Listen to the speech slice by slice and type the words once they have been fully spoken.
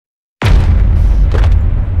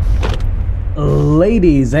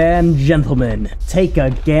Ladies and gentlemen, take a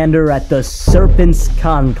gander at the Serpents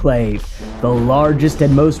Conclave, the largest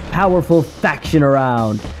and most powerful faction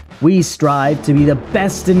around. We strive to be the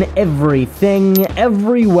best in everything,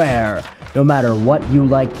 everywhere. No matter what you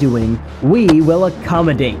like doing, we will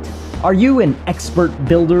accommodate. Are you an expert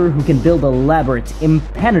builder who can build elaborate,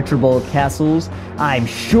 impenetrable castles? I'm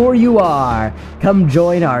sure you are. Come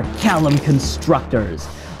join our Callum Constructors.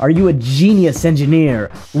 Are you a genius engineer,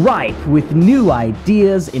 ripe with new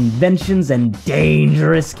ideas, inventions, and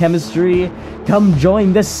dangerous chemistry? Come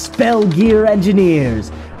join the Spellgear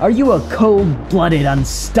Engineers. Are you a cold-blooded,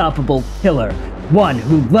 unstoppable killer, one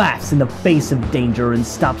who laughs in the face of danger and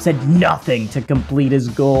stops at nothing to complete his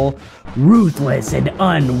goal? Ruthless and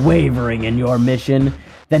unwavering in your mission?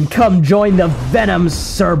 Then come join the Venom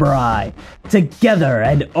Cerberi. Together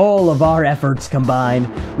and all of our efforts combined,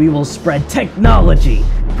 we will spread technology,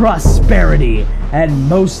 prosperity, and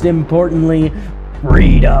most importantly,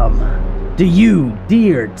 freedom. Do you,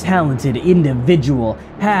 dear talented individual,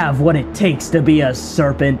 have what it takes to be a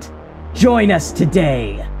serpent? Join us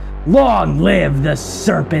today. Long live the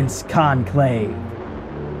Serpents Conclave.